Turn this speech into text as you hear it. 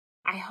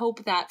I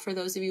hope that for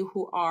those of you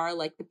who are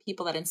like the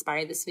people that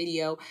inspired this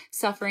video,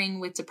 suffering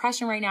with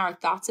depression right now or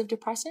thoughts of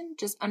depression,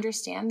 just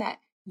understand that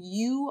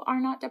you are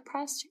not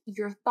depressed.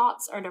 Your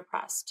thoughts are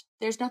depressed.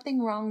 There's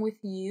nothing wrong with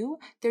you.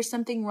 There's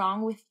something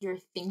wrong with your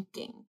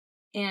thinking.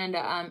 And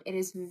it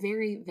is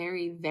very,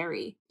 very,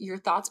 very, your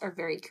thoughts are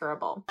very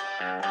curable.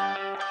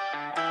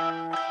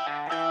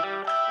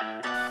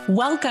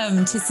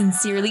 Welcome to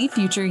Sincerely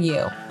Future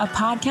You, a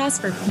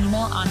podcast for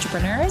female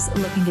entrepreneurs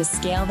looking to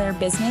scale their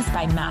business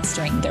by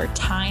mastering their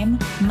time,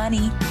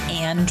 money,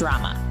 and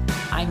drama.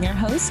 I'm your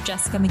host,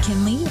 Jessica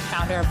McKinley,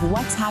 founder of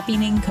What's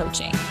Happening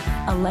Coaching,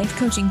 a life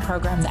coaching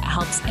program that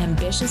helps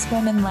ambitious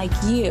women like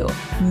you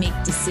make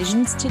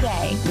decisions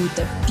today with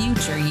the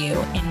future you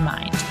in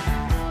mind.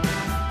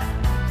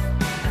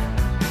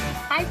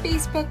 Hi,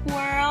 Facebook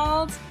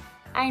world.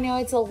 I know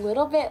it's a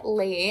little bit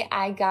late.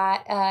 I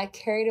got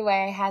carried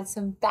away. I had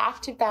some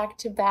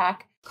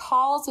back-to-back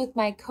calls with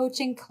my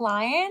coaching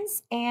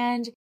clients,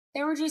 and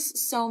there were just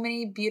so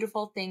many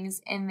beautiful things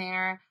in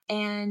there.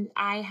 And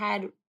I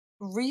had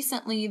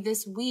recently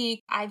this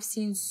week, I've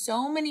seen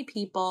so many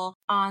people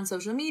on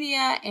social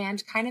media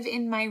and kind of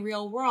in my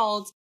real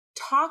world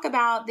talk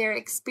about their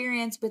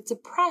experience with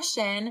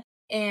depression,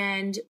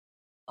 and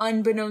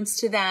unbeknownst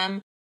to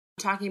them,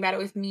 talking about it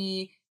with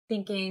me,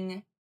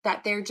 thinking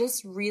that they're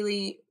just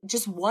really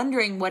just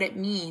wondering what it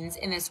means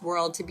in this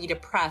world to be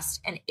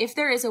depressed, and if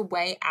there is a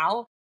way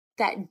out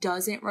that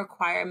doesn't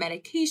require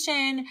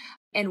medication,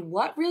 and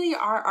what really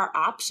are our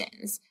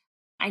options.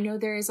 I know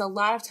there is a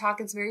lot of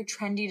talk, it's very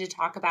trendy to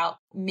talk about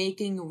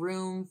making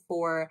room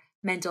for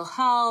mental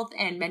health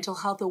and mental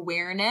health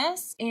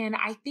awareness. And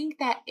I think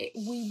that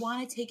we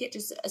want to take it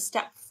just a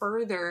step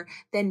further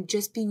than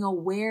just being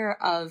aware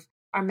of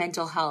our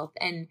mental health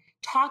and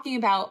talking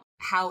about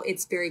how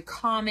it's very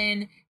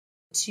common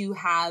to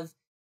have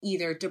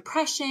either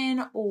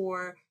depression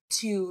or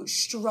to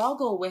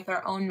struggle with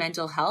our own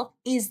mental health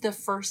is the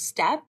first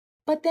step.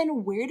 But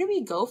then where do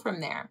we go from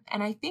there?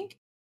 And I think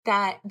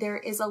that there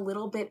is a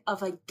little bit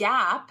of a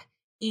gap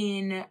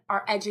in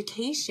our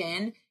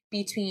education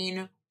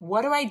between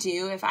what do I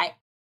do if I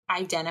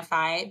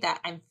identify that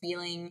I'm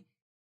feeling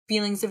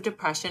feelings of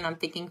depression, I'm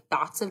thinking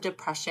thoughts of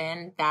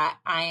depression, that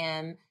I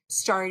am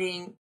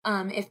starting,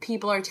 if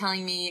people are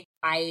telling me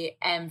I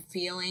am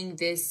feeling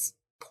this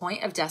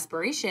point of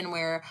desperation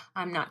where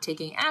I'm not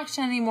taking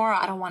action anymore.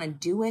 I don't want to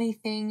do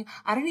anything.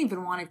 I don't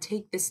even want to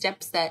take the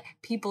steps that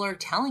people are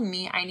telling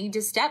me I need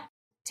to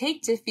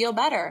take to feel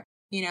better.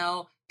 You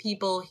know,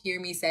 people hear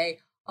me say,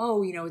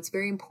 oh, you know, it's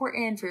very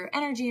important for your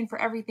energy and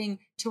for everything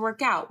to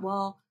work out.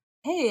 Well,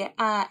 hey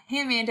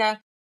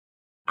Amanda,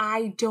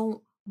 I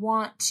don't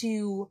want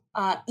to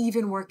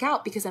even work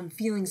out because I'm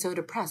feeling so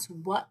depressed.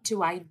 What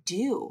do I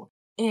do?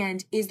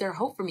 And is there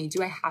hope for me?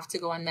 Do I have to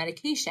go on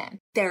medication?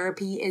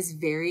 Therapy is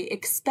very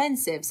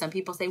expensive. Some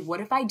people say, what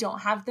if I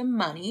don't have the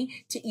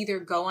money to either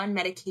go on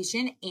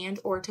medication and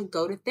or to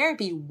go to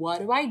therapy? What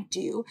do I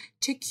do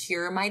to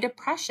cure my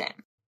depression?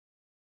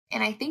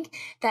 And I think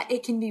that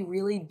it can be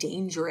really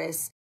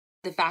dangerous,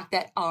 the fact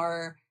that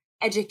our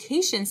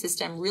education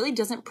system really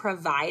doesn't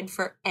provide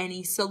for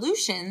any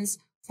solutions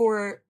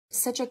for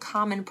such a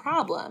common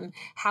problem,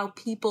 how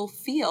people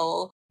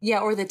feel.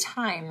 Yeah, or the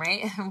time,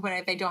 right? What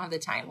if I don't have the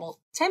time?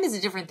 Well, time is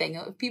a different thing.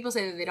 If people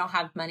say that they don't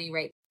have money,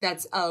 right?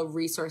 That's a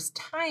resource.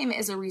 Time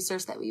is a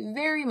resource that we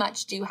very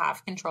much do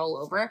have control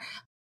over.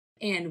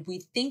 And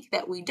we think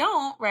that we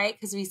don't, right?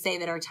 Because we say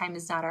that our time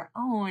is not our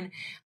own.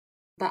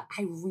 But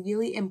I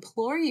really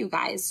implore you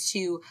guys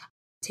to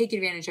take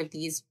advantage of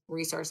these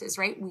resources,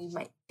 right? We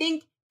might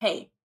think,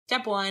 hey,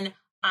 step one,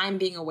 I'm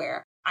being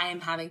aware. I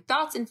am having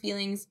thoughts and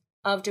feelings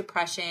of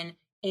depression,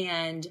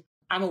 and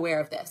I'm aware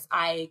of this.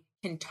 I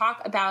can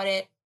talk about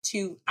it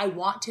I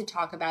want to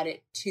talk about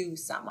it to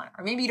someone,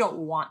 or maybe you don't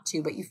want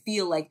to, but you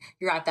feel like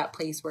you're at that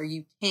place where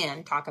you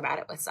can talk about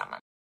it with someone,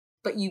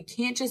 but you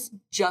can't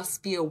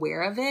just be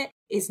aware of it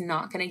is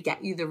not going to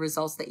get you the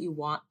results that you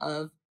want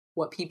of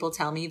what people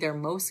tell me. Their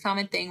most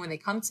common thing when they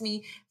come to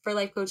me for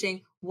life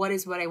coaching, what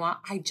is what I want?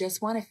 I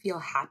just want to feel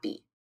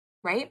happy,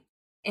 right?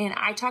 And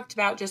I talked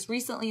about just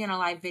recently in a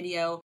live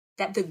video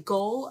that the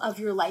goal of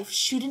your life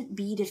shouldn't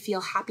be to feel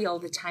happy all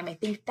the time. I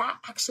think that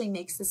actually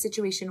makes the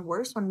situation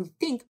worse when we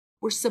think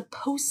we're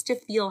supposed to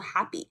feel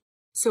happy.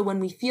 So when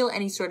we feel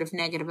any sort of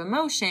negative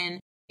emotion,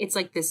 it's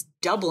like this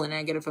double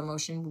negative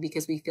emotion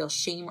because we feel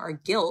shame or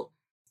guilt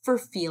for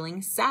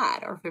feeling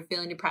sad or for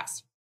feeling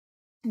depressed.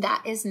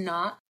 That is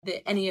not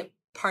any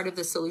part of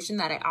the solution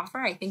that I offer.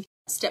 I think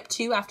step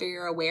 2, after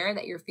you're aware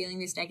that you're feeling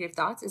these negative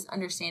thoughts, is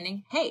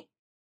understanding, hey,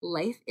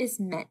 life is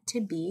meant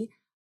to be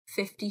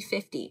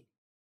 50-50.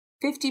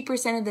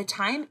 50% of the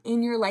time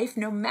in your life,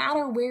 no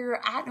matter where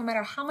you're at, no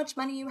matter how much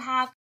money you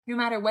have, no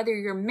matter whether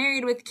you're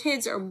married with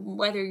kids or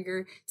whether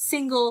you're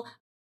single,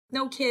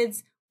 no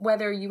kids,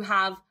 whether you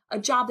have a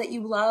job that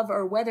you love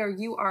or whether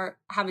you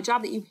have a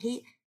job that you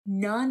hate,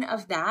 none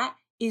of that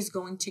is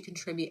going to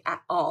contribute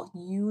at all.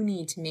 You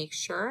need to make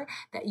sure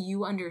that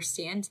you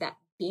understand that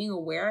being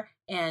aware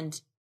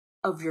and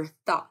of your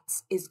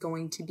thoughts is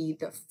going to be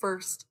the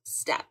first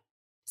step.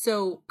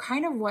 So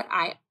kind of what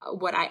I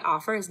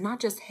offer is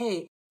not just,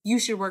 hey, you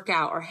should work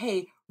out, or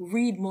hey,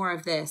 read more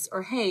of this,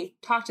 or hey,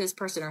 talk to this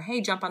person, or hey,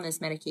 jump on this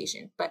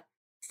medication. But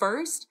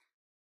first,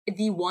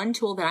 the one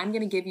tool that I'm going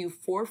to give you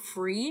for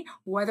free,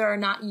 whether or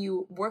not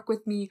you work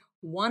with me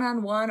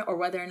one-on-one or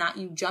whether or not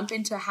you jump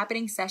into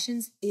happening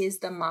sessions, is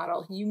the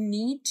model. You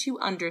need to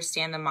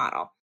understand the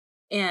model.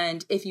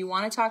 And if you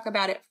want to talk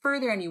about it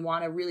further and you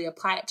want to really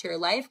apply it to your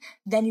life,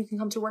 then you can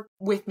come to work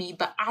with me.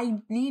 But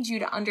I need you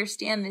to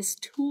understand this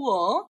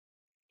tool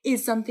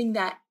is something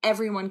that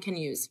everyone can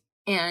use,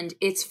 and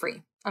it's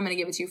free. I'm going to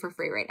give it to you for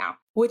free right now,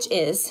 which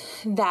is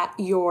that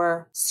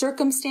your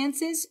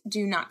circumstances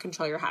do not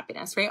control your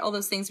happiness, right? All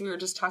those things we were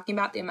just talking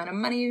about, the amount of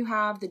money you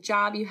have, the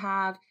job you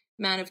have,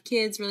 amount of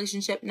kids,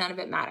 relationship, none of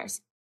it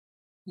matters.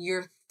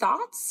 Your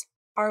thoughts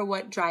are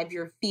what drive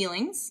your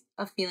feelings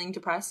of feeling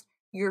depressed.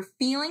 Your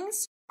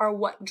feelings are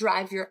what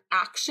drive your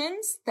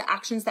actions, the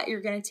actions that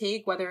you're going to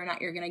take, whether or not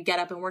you're going to get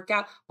up and work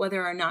out,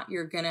 whether or not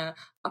you're going to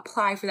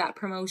apply for that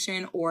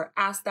promotion or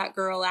ask that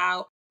girl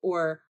out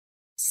or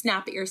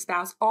snap at your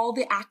spouse. All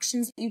the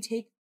actions that you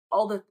take,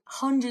 all the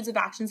hundreds of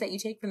actions that you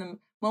take from the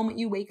moment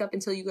you wake up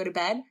until you go to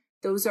bed,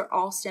 those are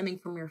all stemming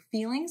from your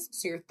feelings.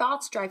 So your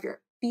thoughts drive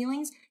your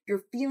feelings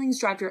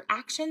drive your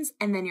actions,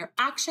 and then your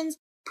actions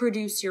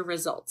produce your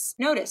results.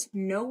 Notice,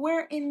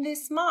 nowhere in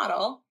this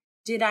model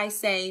did I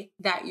say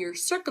that your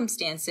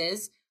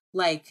circumstances,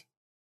 like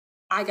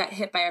I got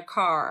hit by a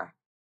car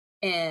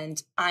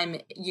and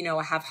I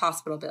have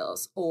hospital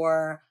bills,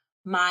 or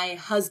my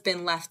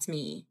husband left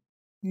me.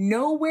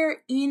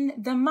 Nowhere in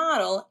the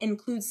model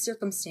includes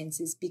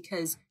circumstances,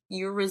 because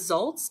your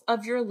results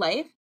of your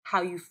life,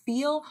 how you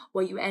feel,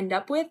 what you end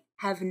up with,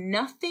 have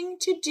nothing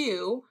to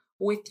do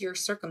with your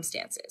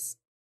circumstances.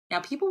 Now,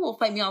 people will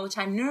fight me all the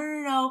time.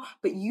 No,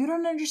 but you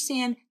don't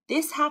understand.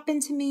 This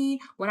happened to me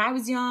when I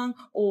was young,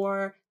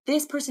 or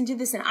this person did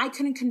this and I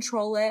couldn't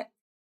control it.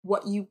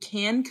 What you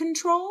can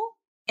control,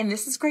 and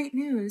this is great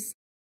news,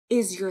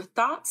 is your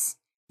thoughts.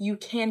 You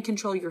can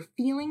control your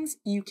feelings,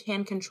 you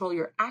can control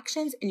your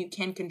actions, and you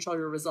can control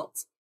your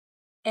results.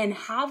 And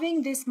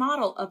having this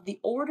model of the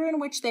order in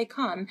which they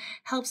come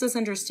helps us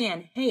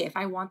understand, hey, if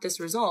I want this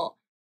result,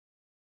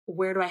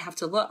 where do I have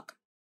to look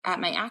at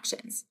my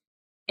actions?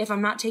 If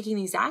I'm not taking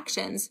these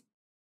actions,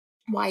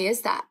 why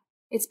is that?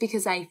 It's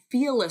because I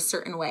feel a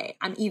certain way.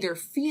 I'm either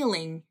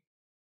feeling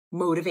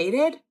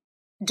motivated,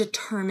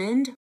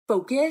 determined,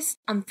 focused,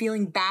 I'm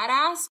feeling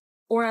badass,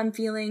 or I'm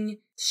feeling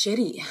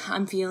shitty,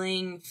 I'm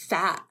feeling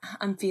fat,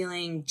 I'm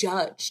feeling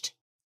judged.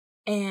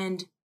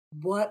 And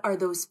what are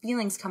those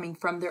feelings coming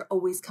from? They're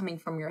always coming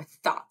from your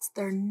thoughts.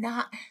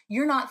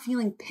 You're not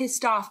feeling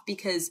pissed off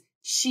because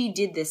she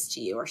did this to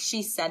you or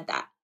she said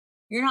that.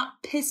 You're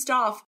not pissed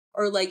off,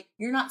 or like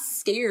you're not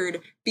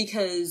scared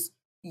because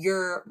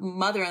your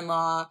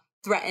mother-in-law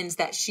threatens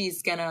that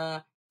she's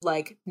gonna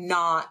like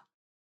not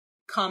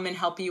come and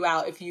help you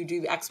out if you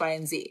do X, Y,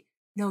 and Z.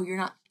 No, you're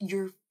not.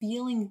 You're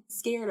feeling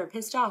scared or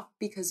pissed off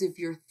because of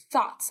your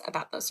thoughts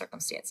about those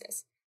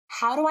circumstances.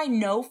 How do I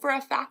know for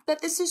a fact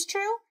that this is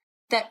true?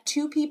 That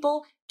two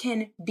people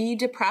can be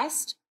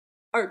depressed,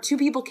 or two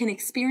people can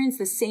experience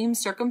the same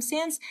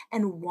circumstance,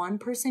 and one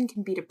person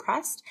can be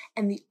depressed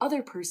and the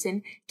other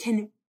person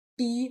can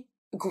be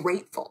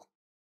grateful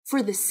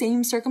for the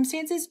same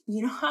circumstances.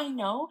 You know how I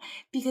know?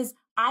 Because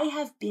I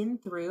have been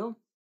through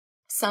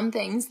some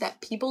things that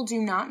people do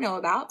not know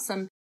about,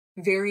 some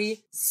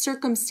very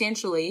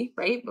circumstantially,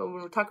 right? But when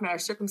we're talking about our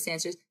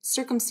circumstances,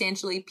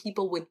 circumstantially,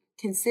 people would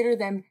consider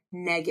them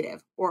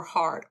negative or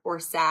hard or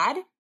sad.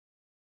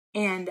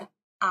 And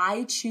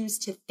I choose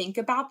to think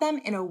about them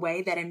in a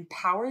way that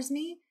empowers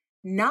me,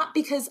 not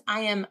because I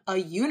am a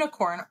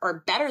unicorn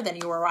or better than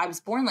you or I was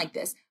born like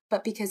this,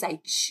 but because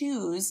I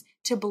choose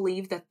to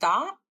believe the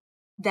thought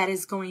that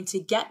is going to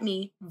get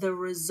me the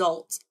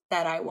result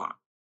that I want.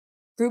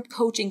 Group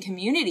coaching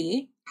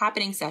community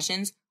happening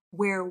sessions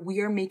where we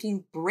are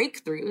making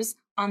breakthroughs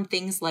on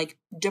things like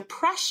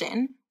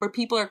depression, where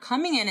people are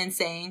coming in and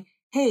saying,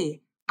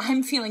 hey,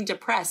 I'm feeling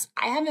depressed.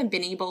 I haven't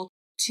been able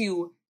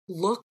to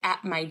look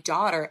at my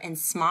daughter and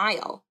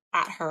smile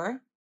at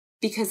her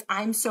because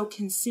I'm so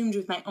consumed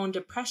with my own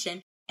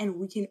depression. And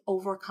we can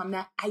overcome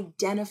that,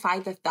 identify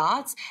the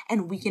thoughts,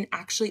 and we can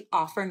actually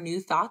offer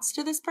new thoughts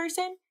to this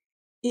person.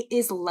 It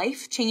is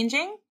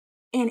life-changing,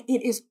 and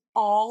it is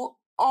all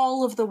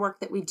of the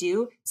work that we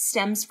do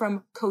stems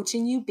from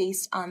coaching you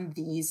based on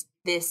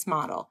this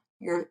model.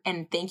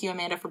 And thank you,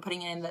 Amanda, for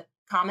putting it in the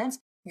comments.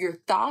 Your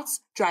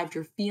thoughts drive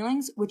your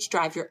feelings, which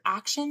drive your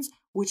actions,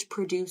 which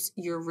produce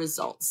your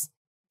results.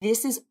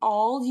 This is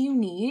all you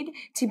need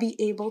to be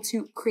able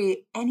to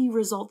create any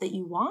result that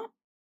you want,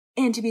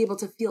 and to be able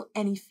to feel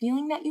any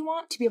feeling that you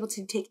want, to be able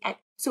to take it.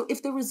 So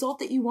if the result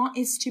that you want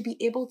is to be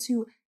able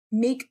to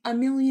make $1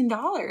 million,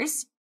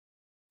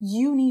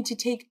 you need to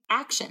take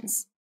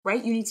actions,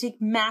 right? You need to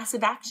take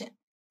massive action.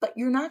 But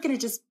you're not going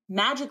to just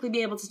magically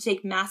be able to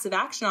take massive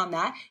action on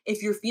that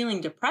if you're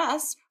feeling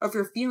depressed, or if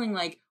you're feeling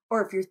like,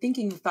 or if you're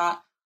thinking the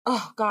thought,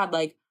 oh God,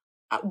 like,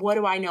 what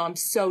do I know? I'm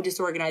so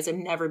disorganized. I'll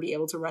never be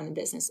able to run a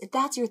business. If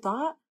that's your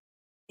thought,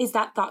 Is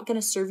that thought going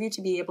to serve you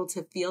to be able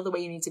to feel the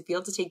way you need to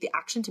feel to take the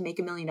action to make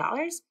 $1 million?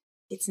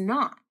 It's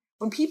not.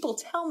 When people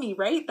tell me,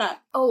 right,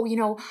 that,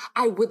 oh,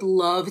 I would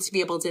love to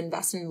be able to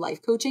invest in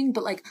life coaching,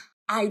 but like,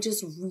 I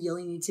just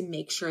really need to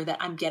make sure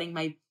that I'm getting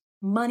my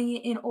money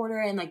in order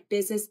and like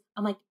business.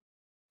 I'm like,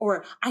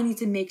 or I need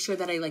to make sure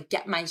that I like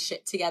get my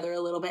shit together a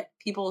little bit.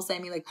 People will say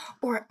to me like,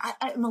 or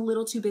I'm a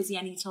little too busy.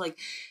 I need to like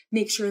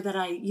make sure that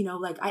I,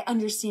 like I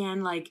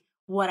understand like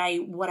what I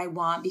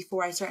want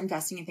before I start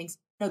investing in things.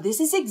 No,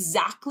 this is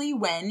exactly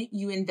when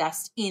you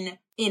invest in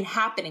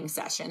happening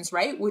sessions,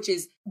 right? Which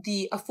is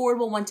the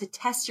affordable one to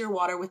test your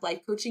water with life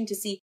coaching to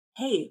see,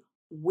 hey,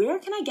 where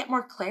can I get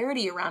more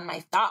clarity around my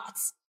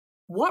thoughts?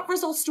 What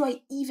results do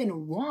I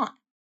even want?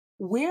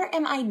 Where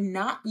am I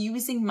not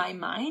using my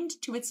mind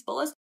to its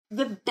fullest?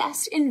 The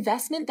best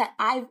investment that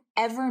I've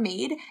ever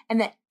made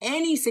and that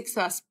any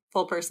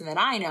successful person that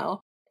I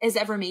know has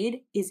ever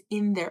made is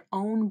in their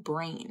own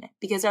brain,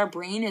 because our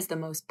brain is the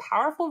most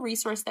powerful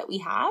resource that we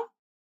have.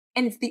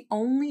 And it's the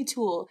only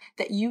tool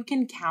that you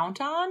can count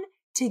on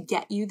to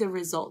get you the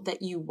result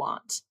that you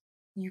want.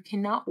 You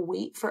cannot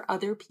wait for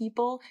other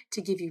people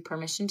to give you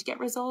permission to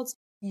get results.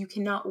 You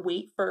cannot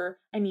wait for,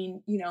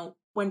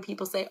 when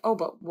people say, oh,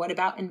 but what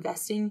about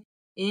investing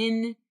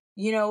in,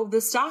 the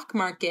stock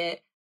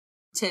market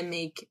to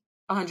make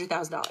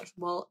 $100,000?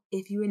 Well,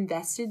 if you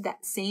invested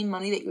that same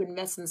money that you would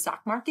invest in the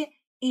stock market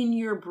in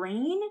your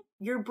brain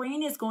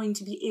is going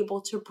to be able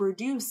to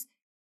produce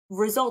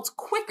results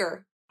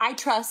quicker, I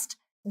trust,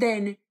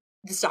 than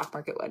the stock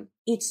market would.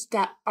 It's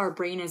that our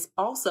brain is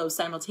also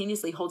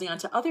simultaneously holding on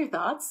to other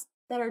thoughts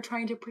that are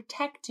trying to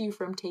protect you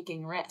from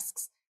taking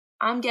risks.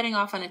 I'm getting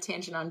off on a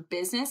tangent on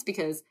business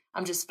because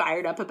I'm just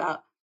fired up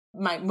about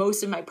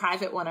most of my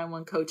private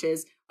one-on-one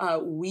coaches.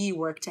 We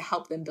work to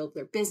help them build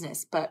their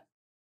business. But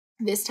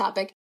this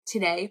topic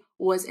today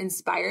was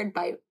inspired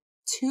by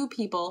 2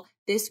 people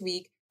this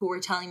week who were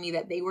telling me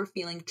that they were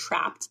feeling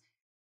trapped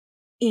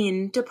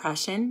in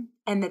depression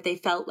and that they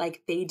felt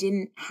like they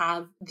didn't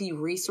have the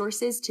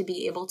resources to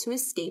be able to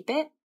escape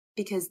it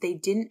because they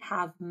didn't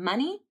have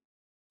money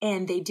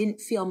and they didn't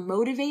feel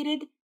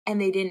motivated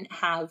and they didn't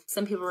have,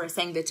 some people were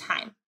saying, the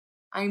time.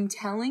 I'm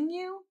telling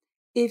you,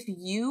 if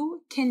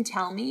you can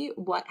tell me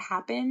what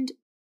happened,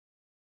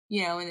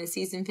 in the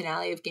season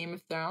finale of Game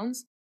of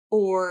Thrones,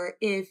 or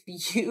if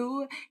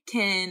you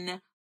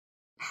can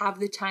have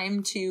the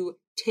time to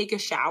take a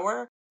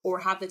shower or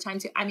have the time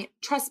to,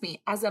 trust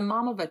me, as a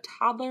mom of a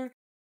toddler,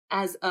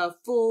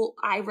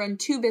 I run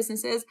 2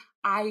 businesses.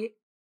 I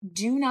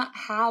do not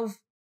have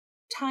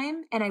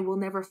time and I will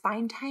never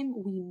find time.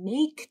 We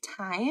make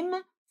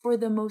time for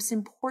the most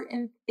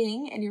important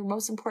thing and your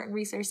most important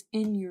resource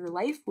in your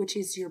life, which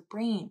is your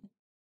brain.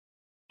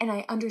 And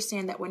I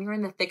understand that when you're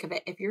in the thick of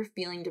it, if you're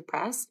feeling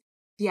depressed,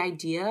 the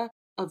idea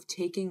of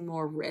taking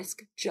more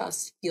risk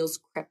just feels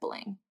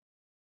crippling.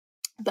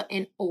 But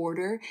in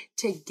order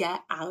to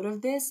get out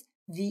of this,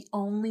 the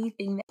only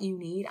thing that you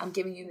need, I'm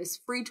giving you this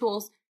free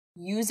tools,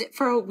 use it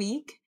for a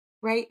week,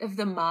 right, of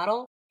the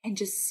model and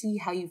just see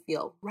how you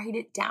feel. Write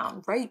it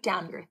down. Write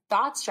down your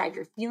thoughts, drive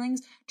your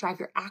feelings, drive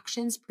your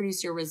actions,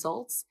 produce your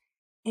results.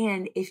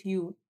 And if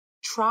you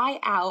try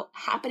out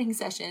happening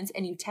sessions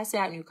and you test it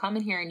out and you come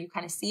in here and you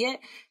kind of see it,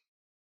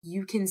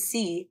 you can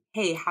see,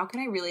 hey, how can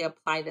I really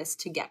apply this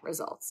to get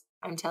results?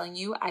 I'm telling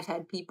you, I've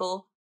had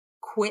people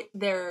quit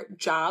their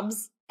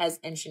jobs as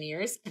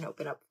engineers and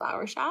open up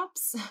flower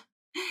shops,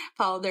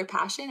 follow their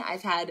passion.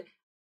 I've had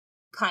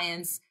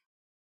clients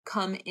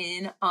come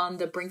in on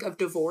the brink of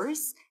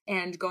divorce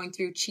and going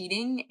through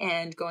cheating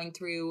and going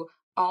through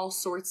all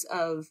sorts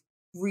of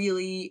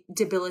really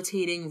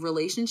debilitating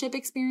relationship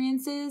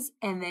experiences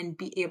and then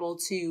be able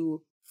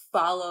to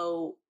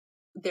follow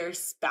their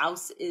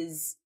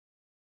spouse's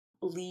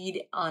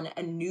lead on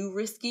a new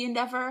risky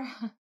endeavor.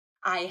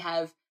 I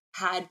have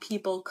had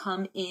people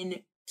come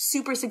in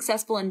super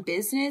successful in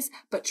business,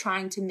 but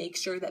trying to make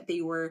sure that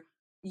they were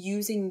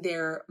using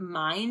their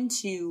mind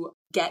to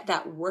get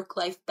that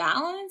work-life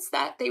balance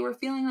that they were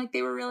feeling like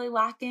they were really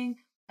lacking.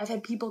 I've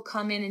had people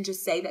come in and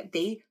just say that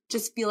they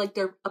just feel like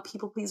they're a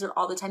people pleaser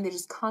all the time. They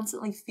just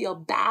constantly feel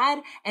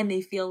bad and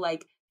they feel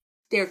like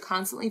they're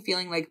constantly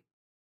feeling like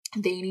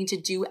they need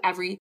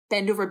to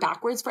bend over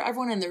backwards for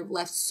everyone, and they're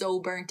left so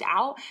burnt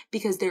out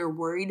because they're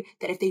worried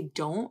that if they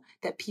don't,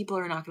 that people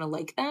are not going to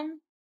like them.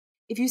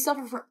 If you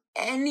suffer from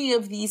any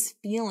of these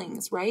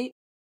feelings, right,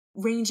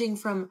 ranging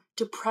from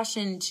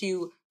depression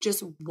to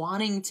just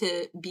wanting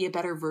to be a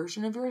better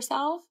version of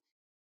yourself,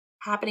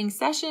 happening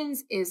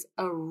sessions is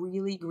a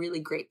really,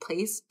 really great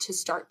place to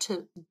start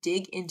to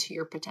dig into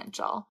your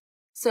potential.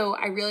 So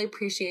I really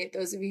appreciate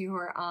those of you who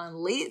are on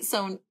late,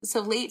 so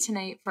late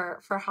tonight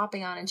for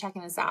hopping on and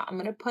checking this out. I'm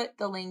going to put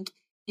the link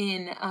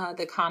in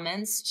the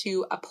comments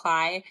to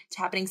apply to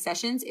happening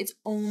sessions. It's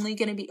only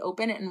going to be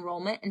open at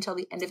enrollment until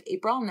the end of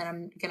April, and then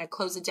I'm going to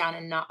close it down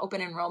and not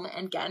open enrollment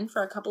again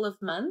for a couple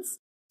of months.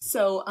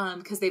 So,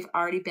 because they've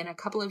already been a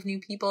couple of new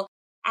people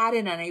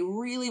added, and I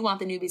really want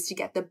the newbies to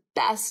get the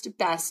best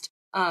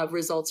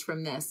results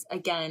from this.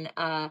 Again,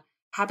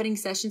 happening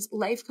sessions,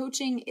 life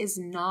coaching is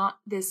not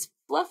this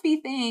fluffy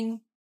thing.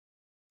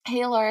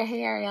 Hey, Laura.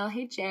 Hey, Ariel.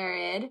 Hey,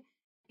 Jared.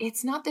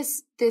 It's not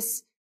this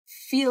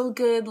feel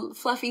good,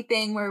 fluffy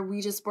thing where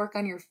we just work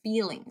on your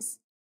feelings.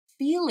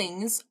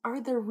 Feelings are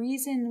the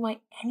reason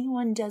why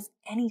anyone does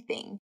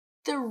anything.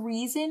 The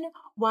reason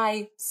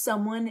why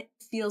someone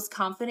feels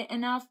confident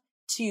enough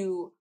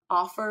to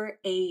offer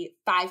a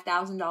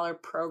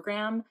 $5,000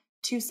 program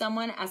to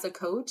someone as a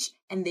coach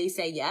and they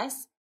say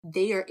yes,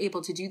 they are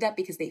able to do that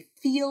because they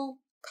feel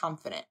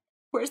confident.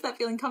 Where does that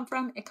feeling come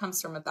from? It comes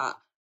from a thought.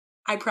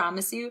 I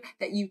promise you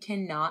that you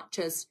cannot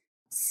just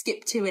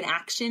skip to an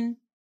action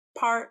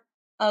part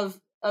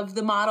of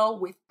the model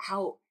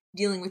without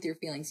dealing with your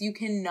feelings. You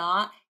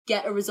cannot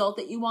get a result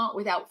that you want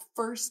without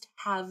first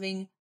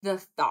having the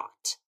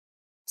thought.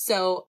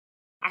 So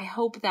I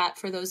hope that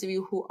for those of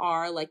you who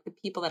are like the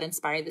people that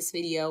inspired this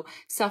video,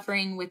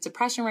 suffering with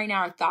depression right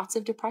now or thoughts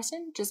of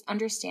depression, just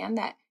understand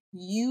that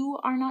you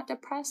are not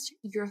depressed.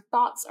 Your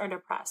thoughts are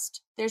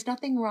depressed. There's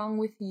nothing wrong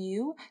with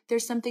you.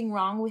 There's something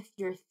wrong with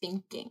your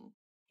thinking.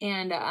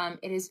 And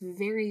it is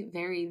very,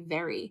 very,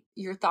 very,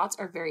 your thoughts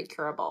are very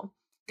curable.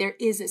 There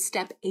is a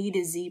step A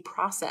to Z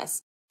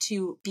process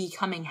to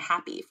becoming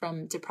happy,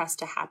 from depressed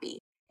to happy.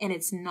 And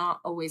it's not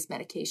always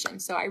medication.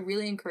 So I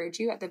really encourage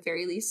you at the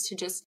very least to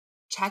just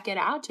check it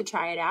out, to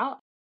try it out,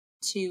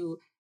 to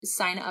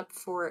sign up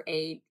for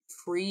a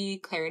free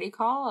clarity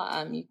call.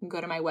 You can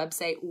go to my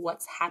website,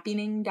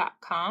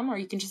 whatshappening.com, or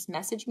you can just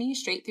message me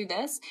straight through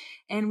this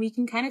and we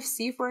can kind of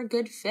see if we're a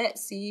good fit,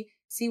 see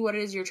what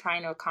it is you're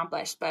trying to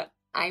accomplish. But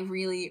I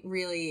really,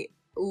 really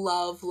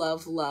love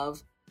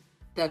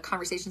the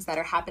conversations that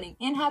are happening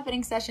in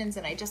happening sessions.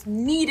 And I just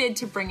needed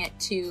to bring it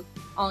to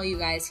all you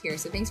guys here.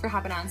 So thanks for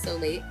hopping on so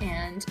late,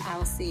 and I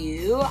will see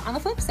you on the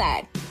flip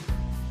side.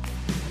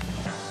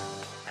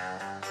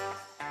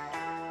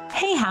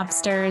 Hey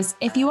Hapsters,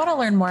 if you want to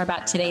learn more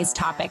about today's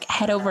topic,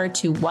 head over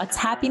to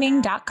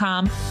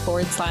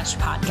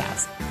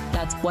whatshappening.com/podcast.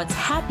 That's what's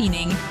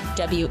happening,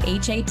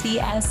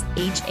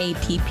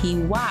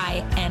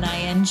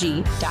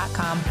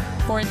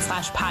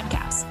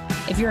 whatshappening.com/podcast.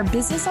 If you're a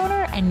business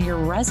owner and you're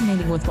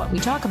resonating with what we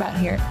talk about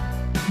here,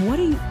 what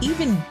are you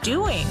even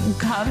doing?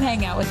 Come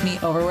hang out with me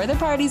over where the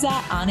party's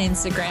at on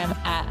Instagram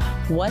at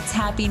What's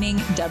Happening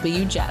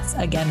WJess.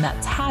 Again,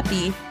 that's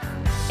happy,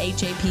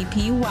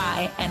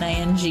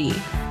 HAPPYNING,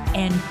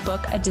 and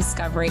book a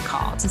discovery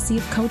call to see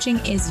if coaching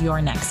is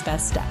your next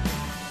best step.